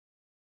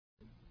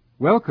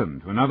Welcome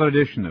to another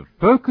edition of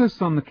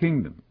Focus on the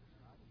Kingdom.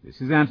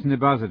 This is Anthony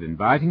Buzzard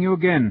inviting you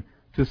again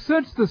to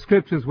search the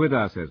Scriptures with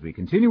us as we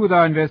continue with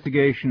our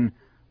investigation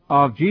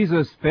of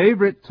Jesus'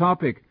 favorite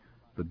topic,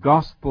 the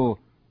gospel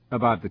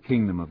about the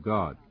kingdom of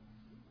God.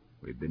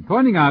 We've been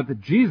pointing out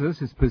that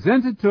Jesus is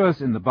presented to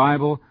us in the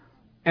Bible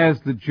as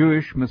the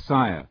Jewish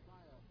Messiah.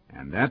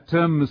 And that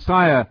term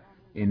Messiah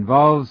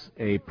involves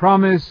a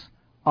promise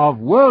of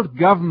world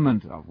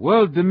government, of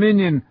world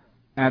dominion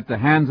at the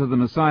hands of the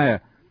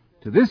Messiah.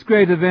 To this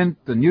great event,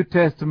 the New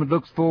Testament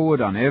looks forward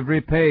on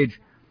every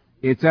page.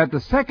 It's at the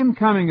second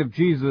coming of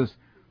Jesus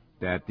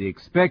that the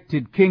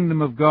expected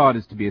kingdom of God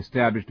is to be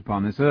established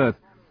upon this earth.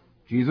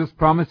 Jesus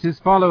promised his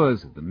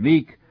followers, the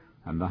meek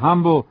and the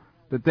humble,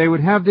 that they would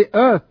have the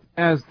earth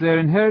as their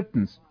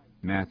inheritance.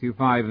 Matthew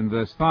 5 and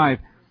verse 5.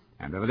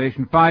 And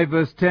Revelation 5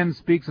 verse 10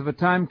 speaks of a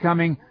time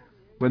coming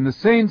when the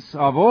saints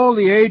of all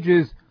the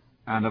ages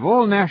and of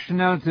all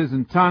nationalities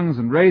and tongues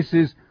and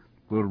races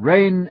will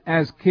reign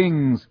as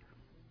kings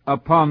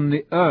upon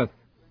the earth.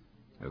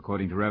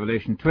 According to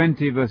Revelation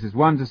 20, verses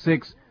 1 to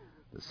 6,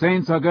 the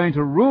saints are going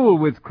to rule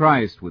with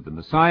Christ, with the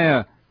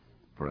Messiah,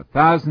 for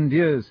 1,000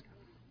 years.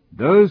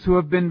 Those who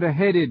have been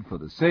beheaded for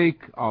the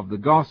sake of the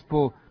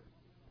gospel,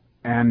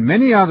 and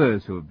many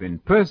others who have been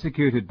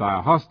persecuted by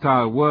a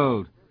hostile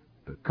world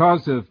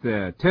because of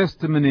their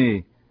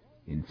testimony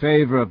in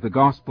favor of the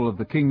gospel of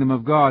the kingdom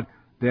of God,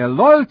 their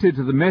loyalty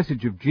to the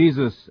message of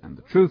Jesus and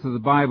the truth of the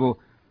Bible,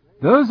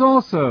 those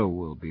also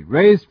will be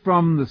raised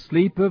from the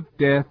sleep of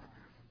death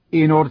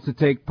in order to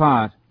take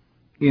part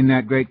in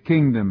that great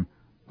kingdom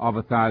of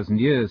 1,000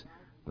 years.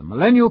 The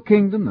millennial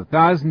kingdom, the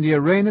 1,000-year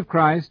reign of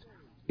Christ,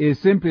 is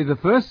simply the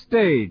first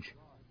stage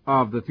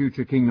of the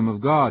future kingdom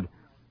of God.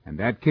 And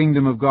that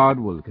kingdom of God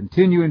will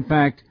continue, in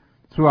fact,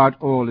 throughout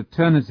all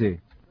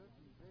eternity.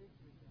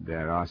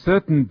 There are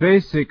certain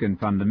basic and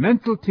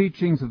fundamental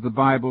teachings of the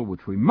Bible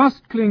which we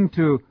must cling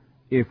to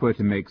if we're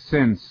to make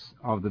sense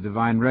of the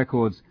divine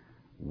records.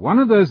 One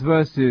of those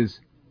verses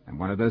and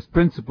one of those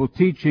principal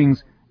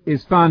teachings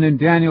is found in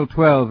Daniel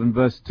 12 and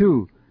verse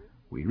 2.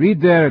 We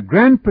read there a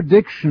grand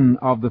prediction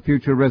of the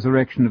future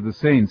resurrection of the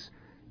saints.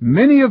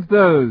 Many of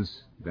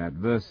those, that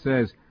verse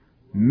says,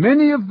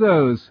 many of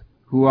those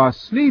who are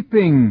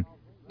sleeping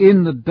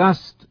in the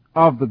dust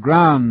of the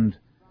ground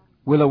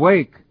will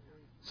awake,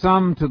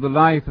 some to the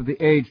life of the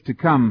age to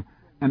come,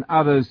 and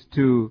others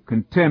to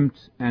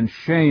contempt and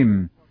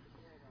shame.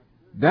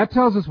 That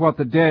tells us what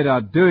the dead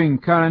are doing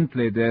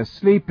currently. They're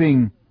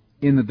sleeping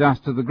in the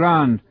dust of the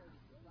ground.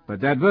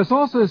 But that verse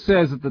also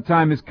says that the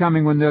time is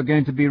coming when they're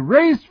going to be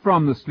raised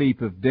from the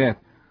sleep of death,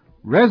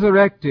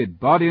 resurrected,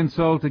 body and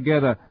soul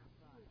together,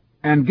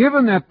 and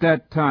given at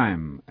that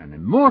time an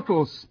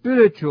immortal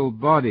spiritual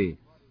body.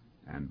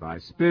 And by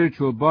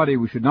spiritual body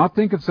we should not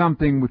think of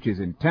something which is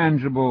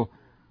intangible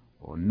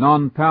or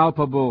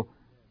non-palpable.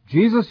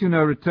 Jesus,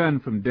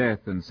 returned from death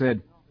and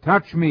said,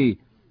 "Touch me,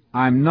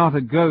 I'm not a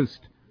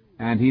ghost."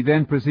 And he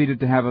then proceeded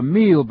to have a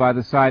meal by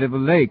the side of a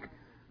lake.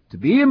 To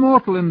be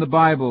immortal in the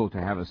Bible, to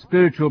have a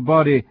spiritual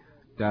body,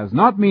 does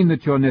not mean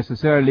that you're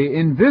necessarily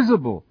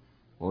invisible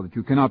or that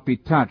you cannot be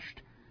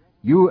touched.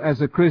 You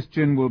as a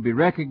Christian will be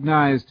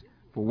recognized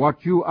for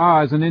what you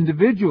are as an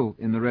individual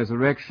in the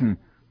resurrection.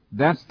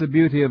 That's the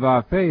beauty of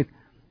our faith,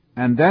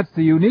 and that's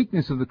the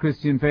uniqueness of the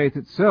Christian faith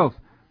itself,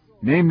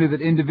 namely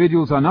that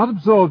individuals are not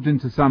absorbed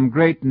into some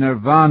great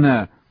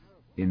nirvana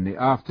in the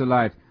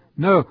afterlife.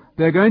 No,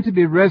 they're going to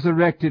be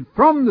resurrected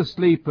from the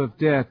sleep of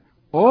death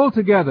all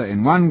together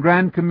in one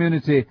grand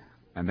community,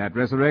 and that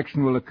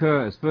resurrection will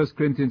occur, as 1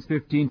 Corinthians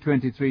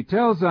 15:23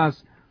 tells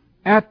us,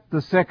 at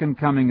the second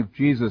coming of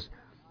Jesus.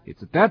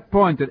 It's at that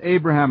point that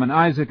Abraham and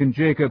Isaac and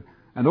Jacob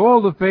and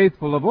all the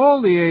faithful of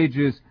all the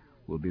ages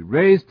will be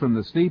raised from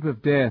the sleep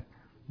of death,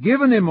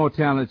 given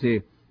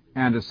immortality,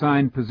 and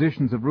assigned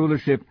positions of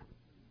rulership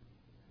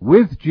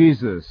with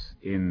Jesus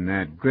in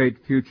that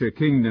great future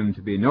kingdom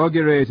to be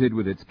inaugurated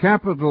with its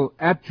capital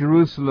at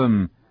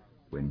Jerusalem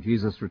when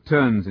Jesus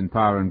returns in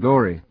power and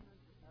glory.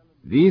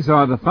 These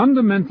are the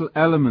fundamental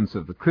elements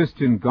of the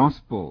Christian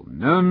gospel,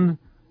 known,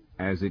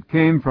 as it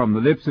came from the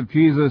lips of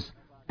Jesus,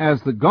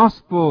 as the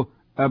gospel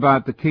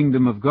about the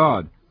kingdom of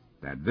God.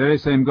 That very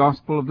same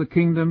gospel of the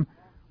kingdom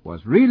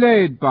was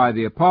relayed by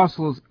the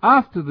apostles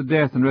after the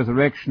death and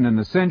resurrection and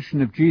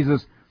ascension of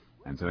Jesus.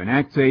 And so in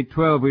Acts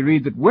 8:12 we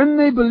read that when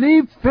they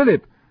believed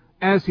Philip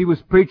as he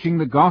was preaching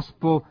the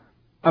gospel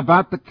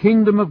about the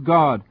kingdom of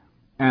God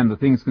and the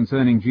things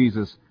concerning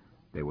Jesus,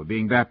 they were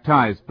being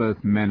baptized,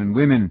 both men and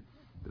women.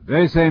 The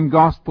very same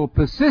gospel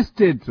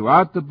persisted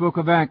throughout the book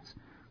of Acts.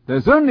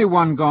 There's only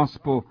one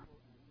gospel,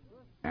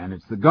 and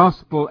it's the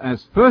gospel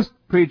as first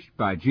preached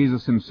by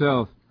Jesus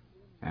himself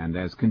and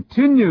as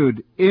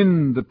continued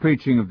in the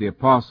preaching of the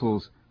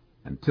apostles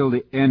until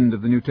the end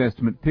of the New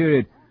Testament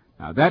period.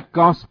 Now, that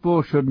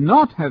gospel should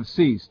not have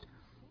ceased.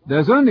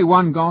 There's only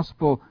one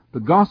gospel. The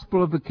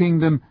gospel of the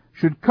kingdom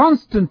should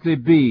constantly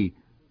be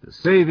the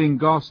saving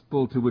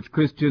gospel to which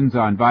Christians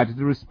are invited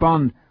to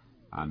respond.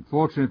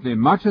 Unfortunately,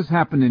 much has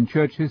happened in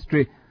church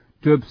history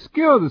to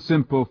obscure the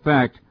simple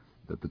fact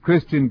that the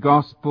Christian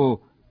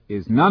gospel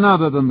is none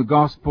other than the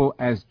gospel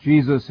as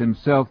Jesus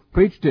himself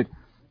preached it.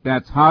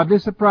 That's hardly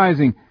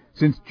surprising,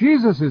 since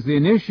Jesus is the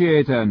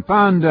initiator and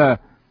founder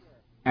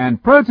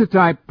and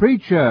prototype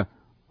preacher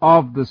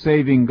of the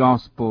saving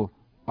gospel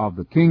of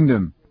the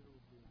kingdom.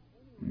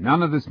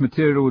 None of this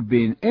material would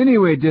be in any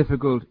way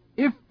difficult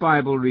if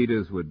Bible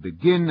readers would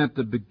begin at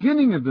the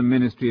beginning of the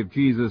ministry of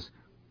Jesus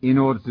in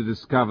order to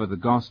discover the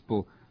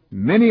gospel.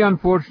 Many,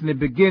 unfortunately,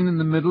 begin in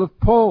the middle of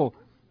Paul,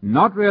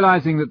 not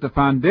realizing that the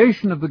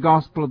foundation of the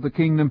gospel of the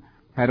kingdom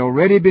had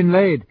already been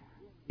laid.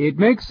 It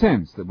makes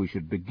sense that we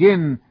should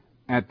begin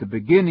at the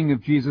beginning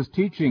of Jesus'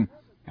 teaching,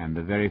 and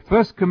the very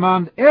first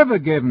command ever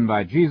given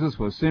by Jesus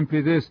was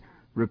simply this: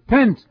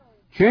 repent,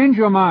 change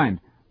your mind,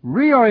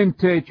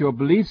 reorientate your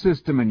belief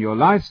system and your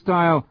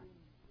lifestyle,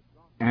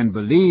 and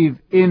believe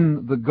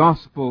in the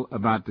gospel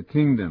about the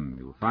kingdom.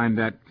 You'll find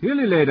that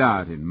clearly laid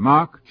out in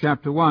Mark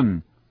chapter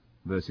 1,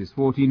 verses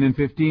 14 and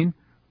 15,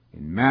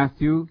 in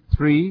Matthew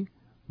 3,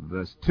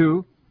 verse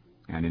 2,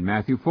 and in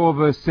Matthew 4,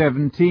 verse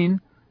 17.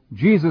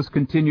 Jesus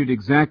continued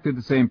exactly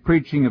the same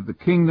preaching of the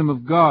kingdom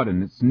of God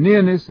and its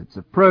nearness, its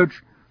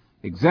approach,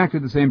 exactly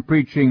the same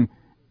preaching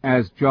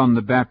as John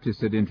the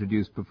Baptist had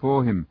introduced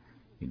before him.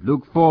 In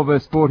Luke 4,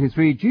 verse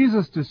 43,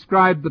 Jesus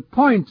described the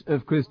point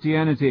of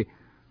Christianity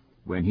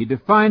when he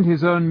defined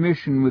his own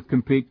mission with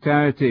complete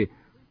clarity.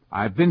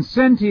 "I've been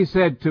sent," he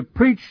said, "to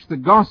preach the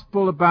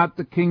gospel about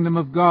the kingdom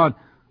of God.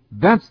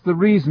 That's the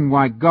reason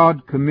why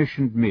God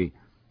commissioned me."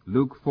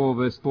 Luke 4,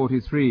 verse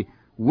 43.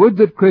 Would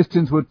that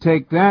Christians would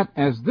take that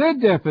as their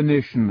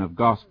definition of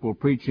gospel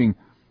preaching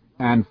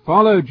and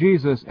follow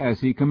Jesus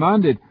as he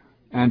commanded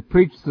and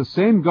preach the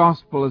same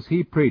gospel as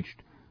he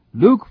preached.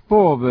 Luke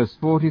 4, verse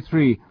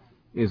 43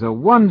 is a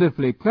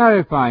wonderfully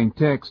clarifying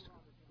text,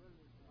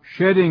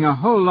 shedding a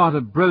whole lot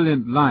of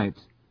brilliant light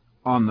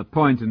on the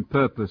point and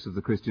purpose of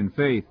the Christian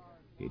faith.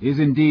 It is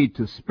indeed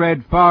to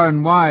spread far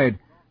and wide,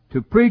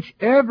 to preach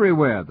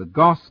everywhere the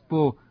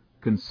gospel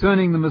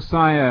concerning the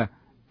Messiah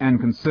and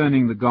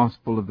concerning the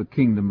gospel of the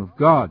kingdom of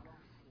God.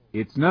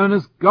 It's known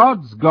as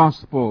God's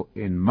gospel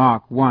in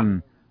Mark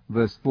 1,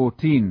 verse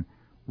 14,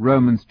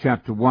 Romans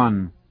chapter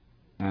 1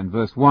 and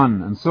verse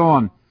 1, and so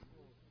on.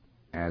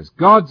 As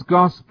God's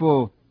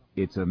gospel,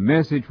 it's a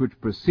message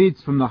which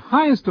proceeds from the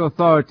highest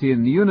authority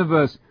in the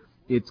universe.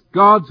 It's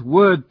God's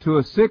word to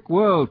a sick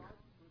world.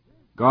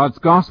 God's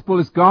gospel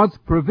is God's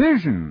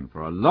provision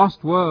for a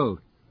lost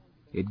world.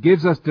 It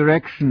gives us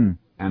direction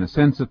and a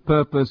sense of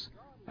purpose,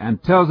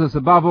 and tells us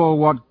above all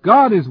what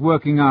God is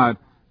working out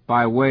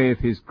by way of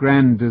his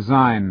grand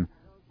design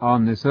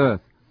on this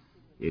earth.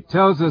 It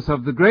tells us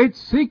of the great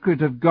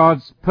secret of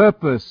God's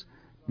purpose,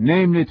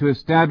 namely to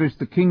establish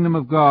the kingdom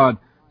of God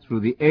through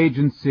the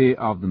agency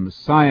of the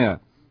Messiah,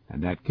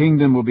 and that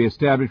kingdom will be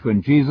established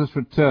when Jesus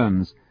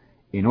returns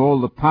in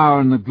all the power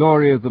and the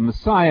glory of the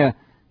Messiah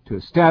to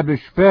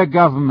establish fair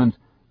government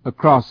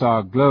across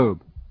our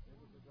globe.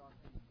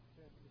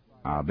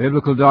 Our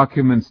biblical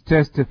documents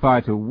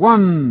testify to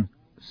one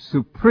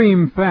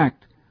supreme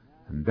fact,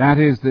 and that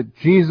is that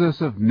Jesus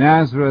of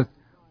Nazareth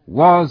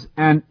was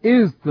and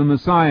is the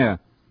Messiah,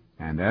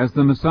 and as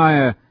the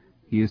Messiah,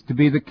 he is to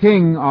be the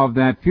king of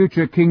that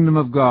future kingdom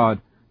of God,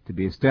 to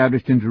be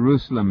established in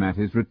Jerusalem at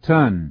his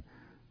return.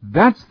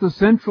 That's the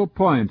central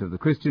point of the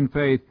Christian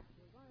faith.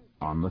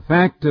 On the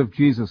fact of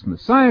Jesus'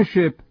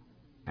 Messiahship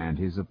and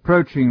his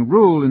approaching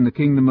rule in the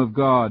kingdom of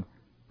God,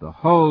 the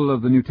whole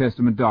of the New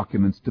Testament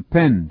documents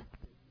depend.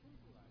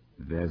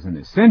 There's an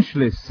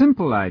essentially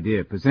simple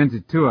idea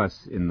presented to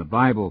us in the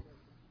Bible,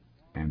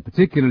 and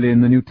particularly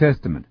in the New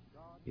Testament.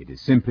 It is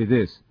simply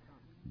this: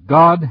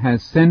 God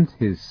has sent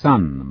his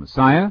Son, the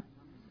Messiah,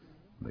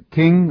 the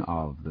King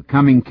of the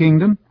coming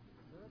kingdom.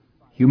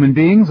 Human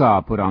beings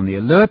are put on the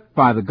alert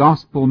by the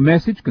gospel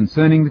message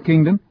concerning the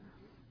kingdom.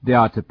 They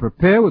are to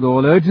prepare with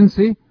all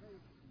urgency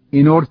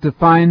in order to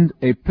find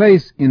a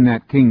place in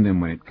that kingdom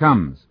when it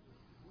comes.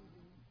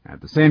 At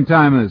the same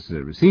time as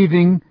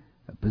receiving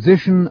a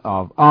position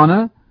of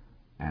honor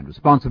and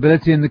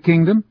responsibility in the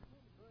kingdom,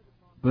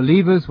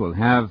 believers will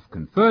have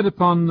conferred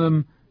upon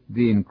them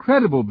the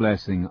incredible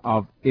blessing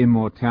of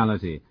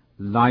immortality,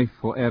 life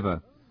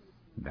forever.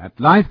 That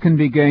life can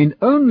be gained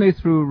only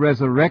through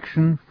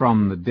resurrection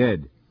from the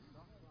dead.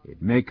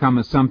 It may come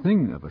as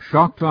something of a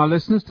shock to our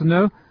listeners to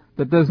know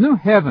that there's no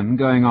heaven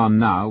going on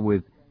now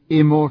with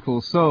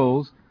immortal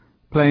souls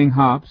playing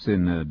harps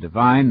in a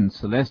divine and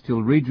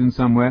celestial region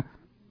somewhere.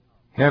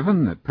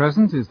 Heaven at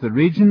present is the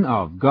region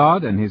of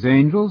God and his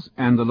angels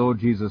and the Lord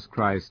Jesus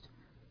Christ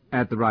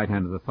at the right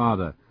hand of the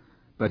Father.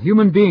 But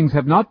human beings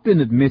have not been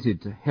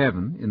admitted to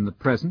heaven in the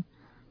present,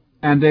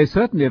 and they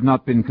certainly have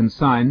not been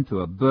consigned to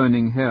a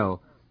burning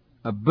hell,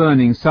 a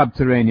burning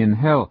subterranean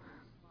hell.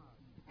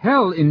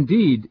 Hell,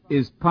 indeed,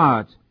 is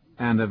part,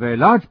 and a very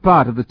large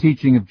part, of the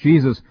teaching of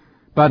Jesus,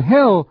 but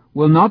hell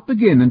will not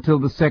begin until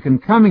the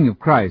second coming of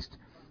Christ.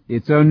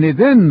 It's only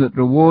then that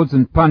rewards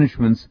and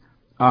punishments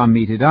are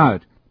meted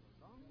out.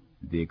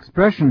 The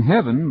expression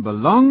heaven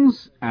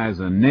belongs as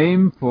a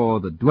name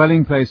for the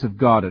dwelling place of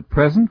God at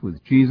present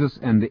with Jesus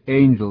and the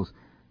angels.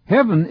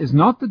 Heaven is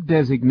not the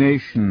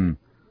designation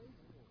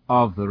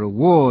of the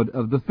reward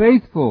of the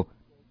faithful.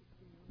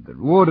 The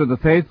reward of the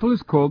faithful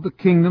is called the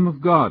kingdom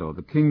of God, or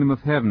the kingdom of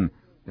heaven.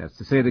 That's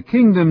to say, the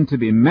kingdom to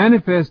be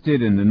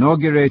manifested and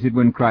inaugurated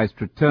when Christ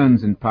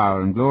returns in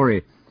power and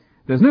glory.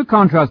 There's no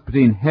contrast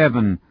between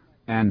heaven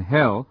and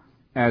hell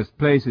as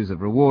places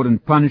of reward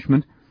and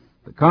punishment.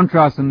 The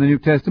contrast in the New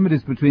Testament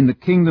is between the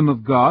kingdom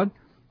of God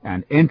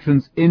and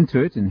entrance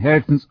into it,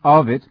 inheritance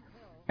of it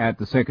at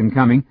the second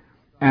coming,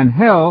 and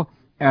hell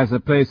as a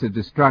place of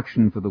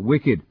destruction for the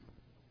wicked.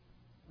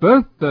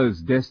 Both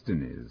those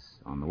destinies,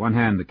 on the one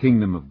hand the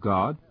kingdom of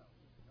God,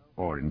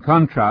 or in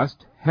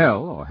contrast,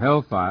 hell or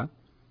hellfire,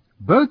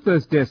 both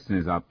those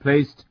destinies are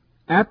placed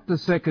at the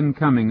second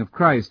coming of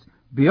Christ,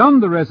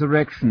 beyond the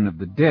resurrection of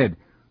the dead.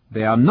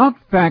 They are not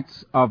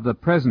facts of the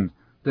present.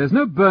 There's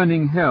no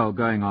burning hell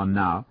going on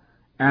now,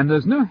 and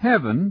there's no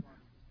heaven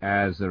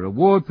as a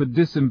reward for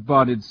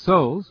disembodied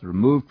souls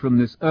removed from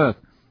this earth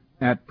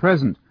at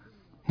present.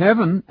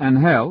 Heaven and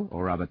hell,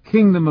 or rather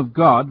kingdom of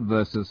God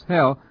versus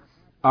hell,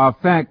 are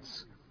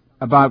facts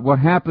about what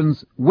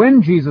happens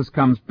when Jesus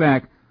comes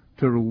back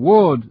to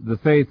reward the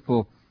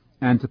faithful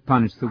and to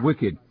punish the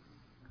wicked.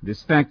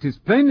 This fact is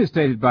plainly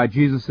stated by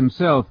Jesus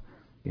himself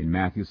in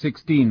Matthew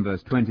 16,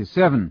 verse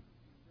 27.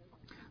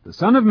 The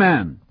Son of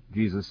Man,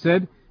 Jesus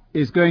said,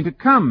 is going to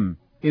come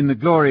in the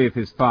glory of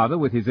his Father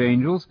with his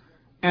angels,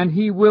 and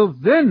he will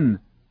then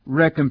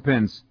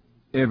recompense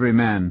every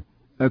man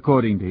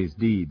according to his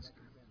deeds.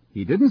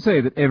 He didn't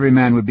say that every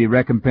man would be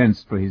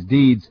recompensed for his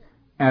deeds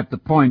at the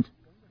point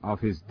of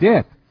his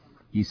death.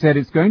 He said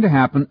it's going to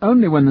happen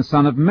only when the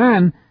Son of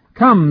Man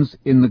comes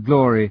in the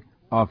glory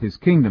of his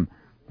kingdom.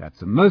 That's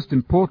the most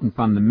important,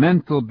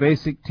 fundamental,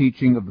 basic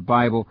teaching of the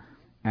Bible,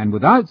 and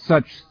without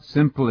such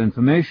simple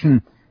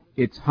information,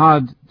 it's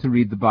hard to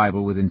read the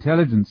Bible with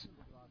intelligence.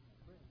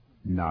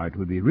 Now, it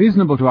would be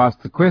reasonable to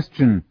ask the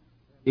question,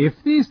 if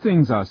these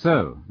things are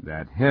so,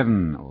 that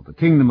heaven or the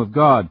kingdom of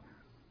God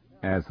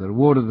as the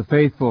reward of the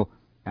faithful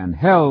and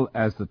hell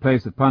as the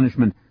place of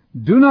punishment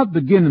do not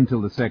begin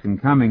until the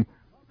second coming,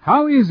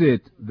 how is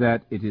it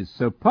that it is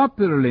so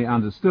popularly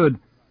understood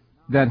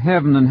that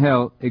heaven and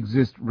hell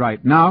exist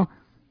right now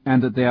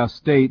and that they are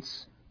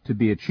states to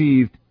be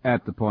achieved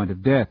at the point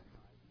of death?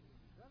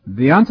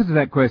 The answer to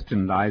that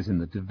question lies in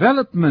the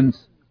development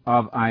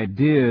of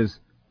ideas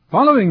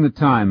following the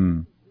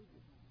time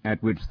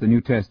at which the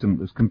New Testament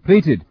was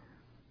completed.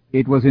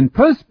 It was in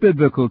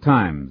post-biblical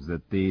times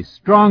that the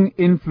strong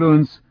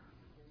influence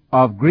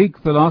of Greek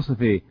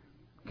philosophy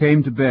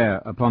came to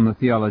bear upon the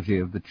theology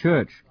of the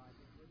Church.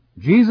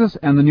 Jesus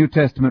and the New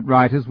Testament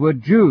writers were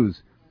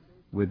Jews,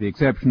 with the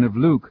exception of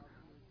Luke,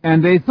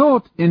 and they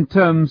thought in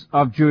terms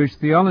of Jewish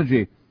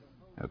theology.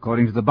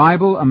 According to the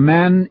Bible, a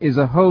man is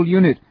a whole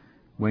unit.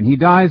 When he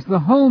dies, the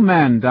whole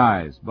man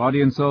dies,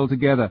 body and soul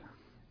together,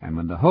 and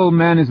when the whole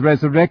man is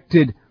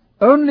resurrected,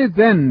 only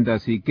then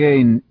does he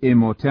gain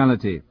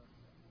immortality.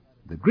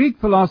 The Greek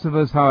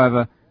philosophers,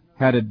 however,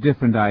 had a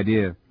different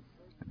idea.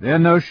 Their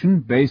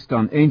notion, based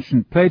on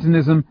ancient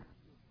Platonism,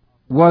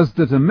 was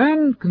that a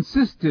man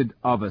consisted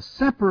of a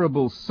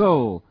separable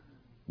soul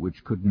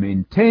which could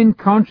maintain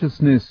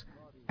consciousness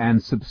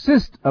and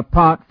subsist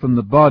apart from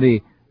the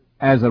body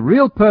as a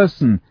real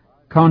person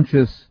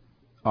conscious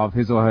of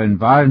his or her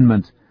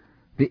environment.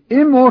 The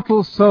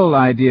immortal soul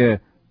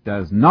idea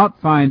does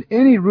not find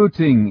any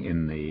rooting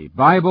in the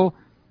Bible.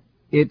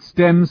 It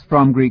stems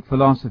from Greek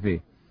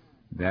philosophy.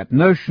 That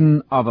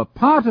notion of a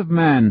part of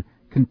man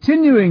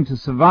continuing to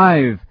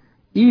survive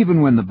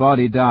even when the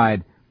body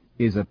died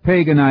is a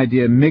pagan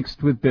idea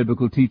mixed with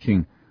biblical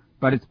teaching,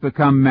 but it's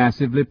become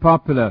massively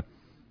popular.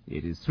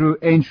 It is through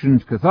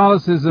ancient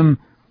Catholicism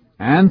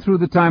and through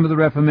the time of the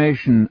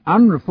Reformation,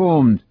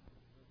 unreformed,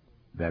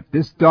 that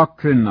this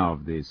doctrine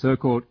of the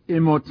so-called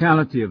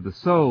immortality of the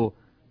soul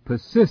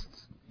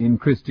persists in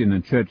Christian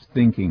and church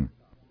thinking.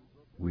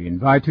 We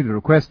invite you to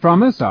request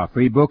from us our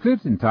free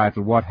booklet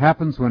entitled What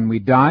Happens When We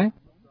Die.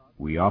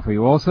 We offer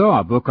you also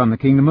our book on the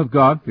Kingdom of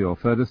God for your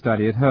further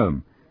study at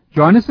home.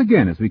 Join us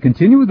again as we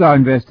continue with our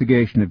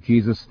investigation of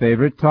Jesus'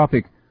 favorite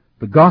topic,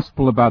 the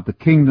gospel about the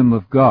Kingdom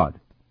of God.